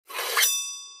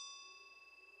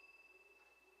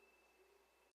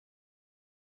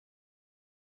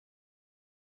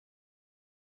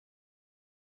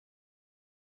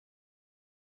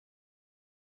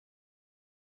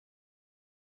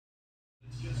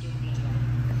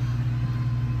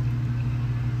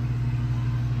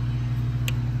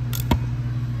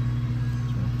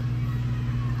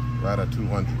bat at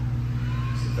 200.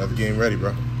 That's game ready,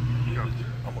 bro.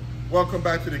 Welcome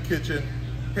back to the kitchen.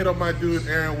 Hit up my dude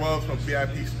Aaron Wells from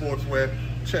VIP Sportswear.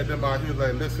 Check them out. He was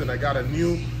like, listen, I got a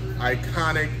new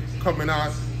Ikonic coming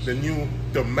out, the new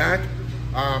The Mack.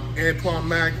 Antoine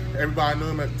Mack, everybody know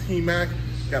him as T-Mac.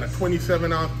 Got a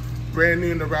 27-ounce, brand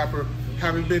new in the wrapper.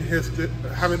 Haven't been hit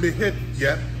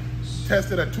yet.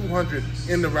 Tested at 200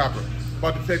 in the wrapper.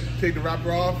 About to take the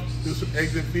wrapper off, do some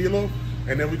exit phelo,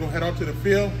 and then we're gonna head out to the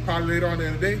field probably later on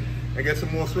in the day and get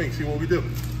some more swings, see what we do.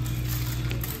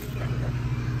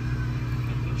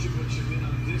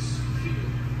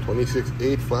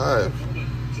 26.85.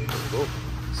 Let's go.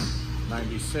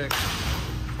 96.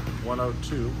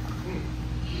 102.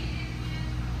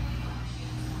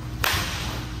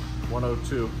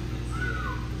 102.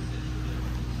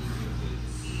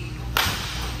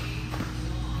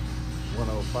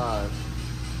 105.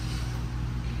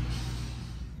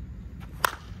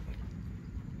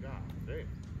 God damn.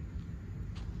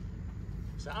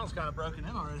 Sound's kind of broken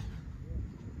in already.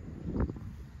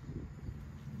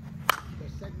 The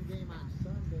second game on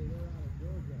Sunday, they're out of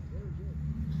Georgia. Very good.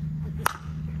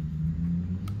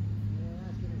 They're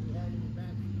asking if we had any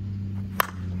back.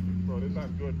 Bro, this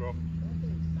sounds good, bro. That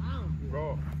thing sounds good. Bro.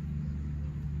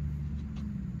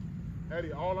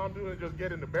 Eddie, all I'm doing is just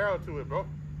getting the barrel to it, bro.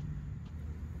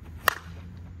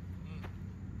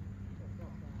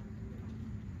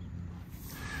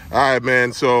 All right,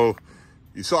 man, so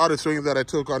you saw the swings that I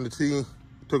took on the tee.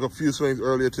 Took a few swings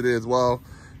earlier today as well.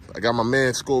 I got my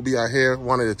man Scobie out here,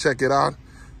 wanted to check it out,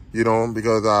 you know,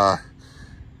 because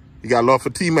you got love for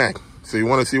T-Mac. So you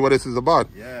want to see what this is about.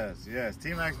 Yes.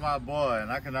 T-Mac's my boy,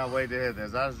 and I cannot wait to hit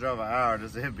this. I just drove an hour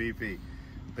just to hit BP.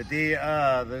 But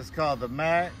this is called the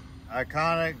Mack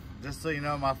Ikonic. Just so you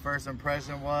know, my first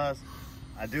impression was,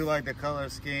 I do like the color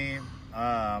scheme.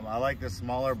 I like the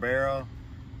smaller barrel.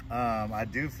 I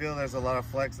do feel there's a lot of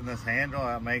flex in this handle.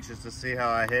 I'm anxious to see how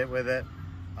I hit with it.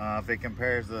 If it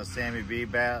compares to the Sammy B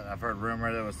bat, I've heard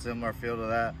rumor that it was similar feel to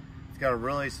that. It's got a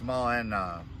really small end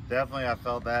knob. Definitely I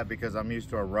felt that because I'm used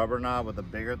to a rubber knob with a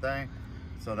bigger thing.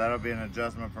 So that'll be an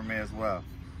adjustment for me as well.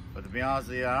 But to be honest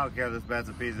with you, I don't care if this bat's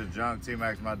a piece of junk.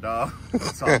 T-Mac's my dog.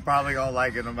 So I'm probably gonna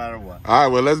like it no matter what. All right,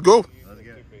 well, let's go. Let's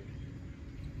get it.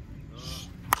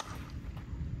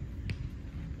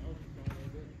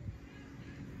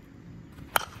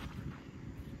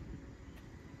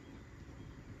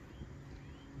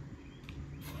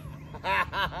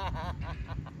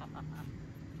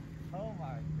 Oh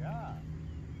my God.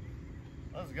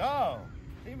 Let's go.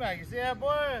 T-Mac, you see that,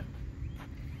 boy?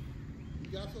 You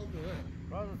got something there.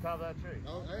 Right on the top of that tree. I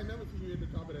ain't never seen you in the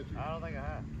top of that tree. I don't think I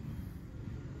have.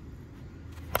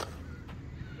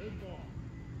 Good ball.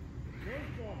 Good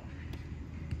ball.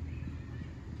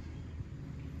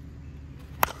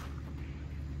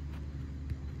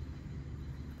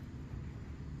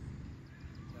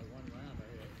 Got one round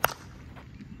right here.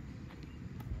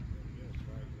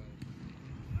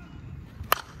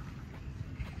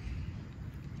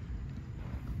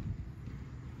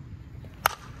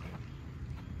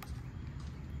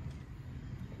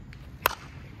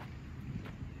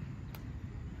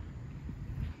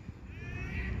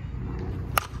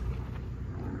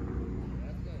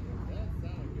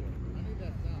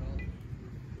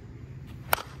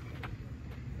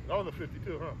 That was a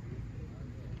 52, huh?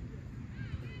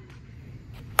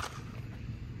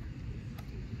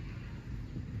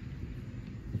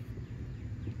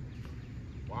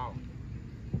 Wow.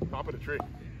 Top of the tree.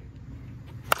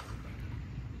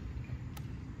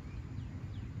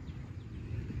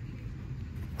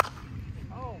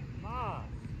 Oh my.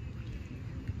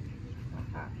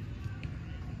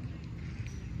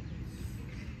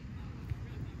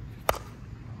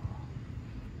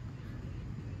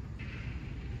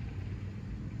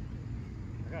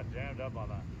 I got jammed up on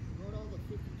that. Go down to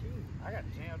 52. I got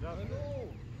jammed up. I know.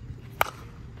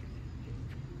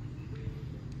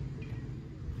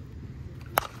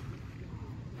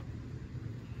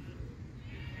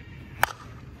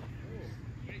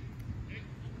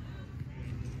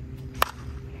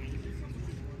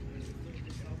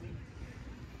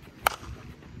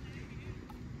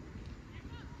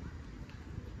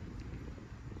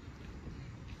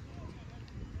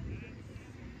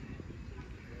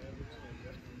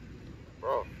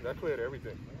 Bro, that cleared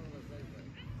everything.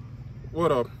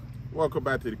 What up? Welcome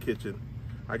back to the kitchen.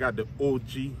 I got the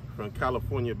OG from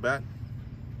California bat,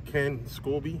 Ken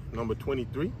Scobie, number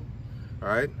 23. All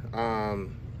right.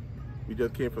 We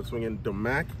just came from swinging the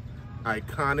Mack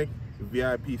Ikonic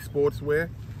VIP Sportswear.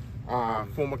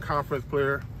 Former conference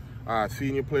player,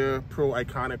 senior player, pro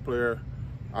Iconic player,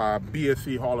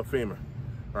 BSC Hall of Famer.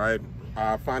 All right.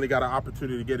 Finally got an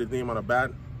opportunity to get his name on a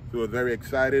bat So we're very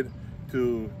excited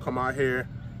to come out here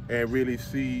and really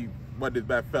see what this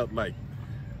bat felt like.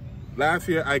 Last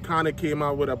year, Ikonic came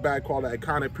out with a bat called the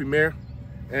Ikonic Premier,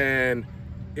 and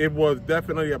it was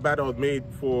definitely a bat that was made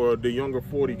for the younger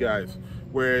 40 guys,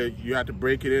 where you had to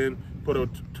break it in, put a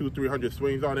 200-300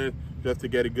 swings on it just to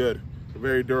get it good.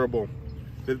 Very durable.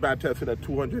 This bat tested at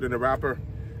 200 in the wrapper.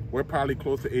 We're probably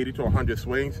close to 80 to 100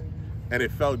 swings, and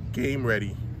it felt game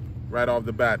ready right off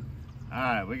the bat. All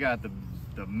right, we got the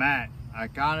Mack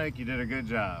Ikonic. You did a good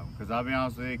job, because I'll be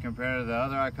honest with you, compared to the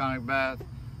other Ikonic bats,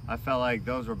 I felt like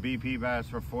those were BP bats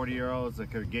for 40-year-olds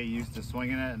that could get used to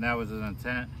swinging it, and that was his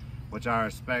intent, which I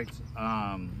respect.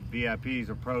 VIP's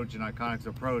approach and Iconic's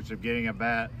approach of getting a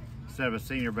bat, instead of a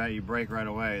senior bat you break right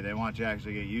away. They want you to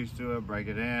actually get used to it, break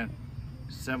it in,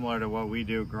 similar to what we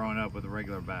do growing up with a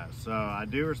regular bat. So I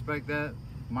do respect that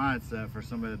mindset for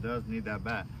somebody that does need that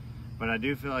bat. But I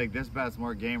do feel like this bat's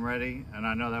more game ready, and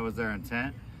I know that was their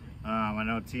intent. I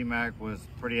know T-Mac was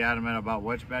pretty adamant about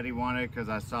which bat he wanted, because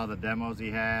I saw the demos he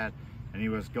had, and he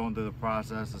was going through the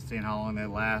process of seeing how long they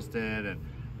lasted and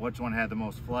which one had the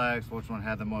most flex, which one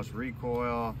had the most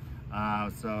recoil.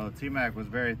 So T-Mac was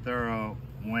very thorough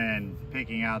when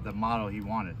picking out the model he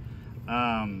wanted.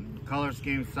 Color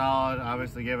scheme solid.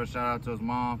 Obviously gave a shout out to his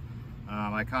mom.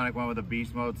 Ikonic went with the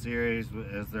Beast Mode series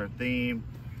as their theme.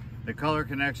 The color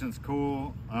connection's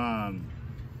cool.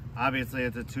 Obviously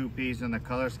it's a two-piece, and the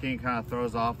color scheme kind of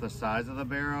throws off the size of the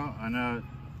barrel. I know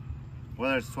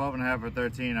whether it's 12.5 or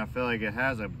 13, I feel like it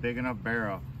has a big enough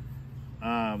barrel.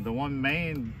 The one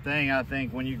main thing I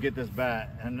think when you get this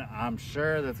bat, and I'm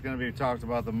sure that's going to be talked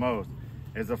about the most,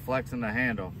 is the flex in the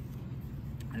handle.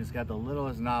 And it's got the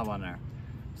littlest knob on there.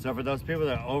 So for those people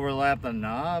that overlap the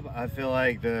knob, I feel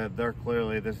like they're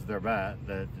clearly, this is their bat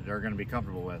that they're going to be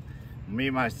comfortable with. Me,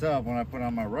 myself, when I put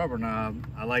on my rubber knob,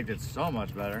 I liked it so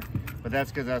much better, but that's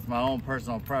because that's my own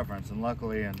personal preference. And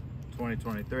luckily in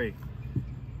 2023,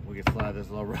 we can slide this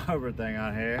little rubber thing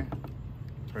on here.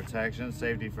 Protection,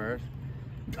 safety first.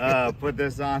 Put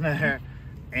this on there,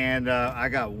 and I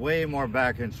got way more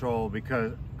back control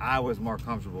because I was more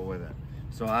comfortable with it.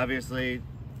 So obviously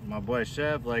my boy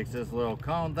Chef likes this little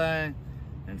cone thing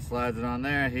and slides it on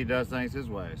there. He does things his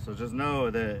way. So just know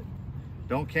that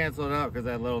don't cancel it out because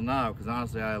that little knob, because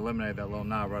honestly I eliminated that little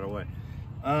knob right away.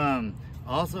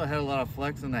 Also had a lot of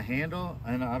flex in the handle,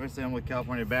 and obviously I'm with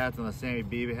California Bats, and the Sammy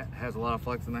B has a lot of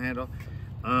flex in the handle,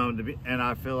 and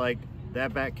I feel like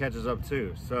that bat catches up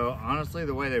too. So honestly,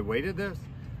 the way they weighted this,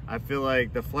 I feel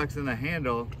like the flex in the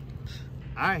handle,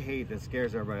 I hate that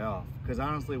scares everybody off, because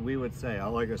honestly we would say I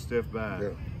like a stiff bat,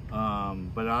 yeah.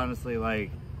 But honestly,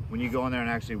 like when you go in there and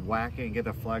actually whack it and get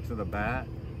the flex of the bat,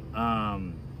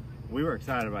 we were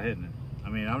excited about hitting it. I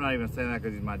mean, I'm not even saying that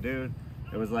because he's my dude.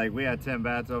 It was like we had 10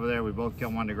 bats over there. We both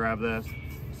kept wanting to grab this.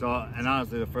 So, and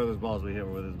honestly, the furthest balls we hit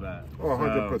were with his bat. Oh,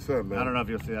 100%, man. I don't know if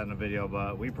you'll see that in the video,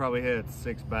 but we probably hit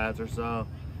 6 bats or so.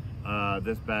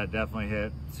 This bat definitely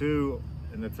hit 2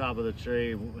 in the top of the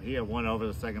tree. He had 1 over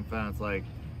the second fence, like,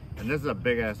 and this is a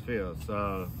big ass field.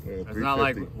 So yeah, it's not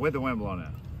like with the wind blowing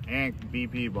it. And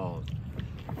BP balls.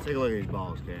 Take a look at these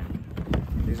balls,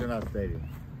 Cam. These are not stadium.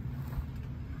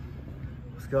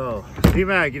 Let's go.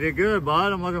 T-Mac, you did good,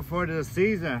 bud. I'm looking forward to the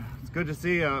season. It's good to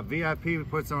see VIP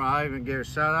put some, I even gave a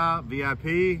shout out.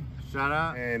 VIP, shout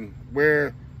out. And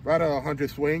we're right at 100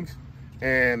 swings,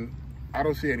 and I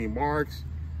don't see any marks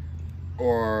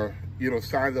or, you know,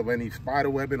 signs of any spider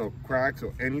webbing or cracks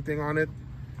or anything on it,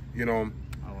 you know.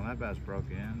 Oh, well, that bat's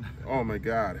broken. Oh my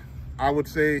God. I would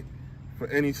say for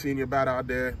any senior bat out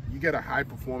there, you get a high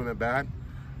performing bat,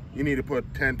 you need to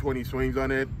put 10, 20 swings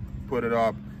on it, put it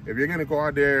up. If you're gonna go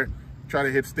out there, try to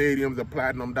hit stadiums of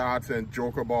platinum dots and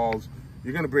joker balls,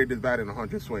 you're gonna break this bat in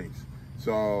 100 swings.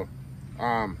 So,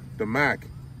 the Mack,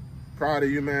 proud of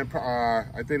you, man. I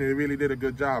think they really did a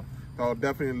good job. So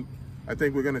definitely, I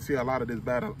think we're gonna see a lot of this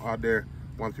bat out there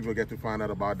once people get to find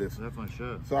out about this. Definitely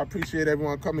should. So I appreciate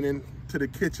everyone coming in to the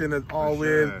kitchen as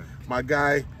always. Sure. My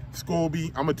guy, Scobie,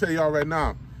 I'm gonna tell y'all right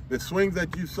now, the swings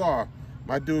that you saw,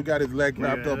 my dude got his leg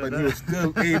wrapped up and he was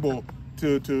still able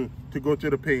to go to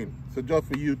the paint. So just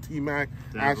for you, T-Mac,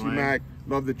 Ashley Mack,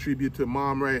 love the tribute to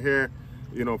mom right here.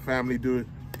 You know, family dude,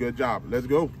 good job. Let's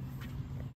go.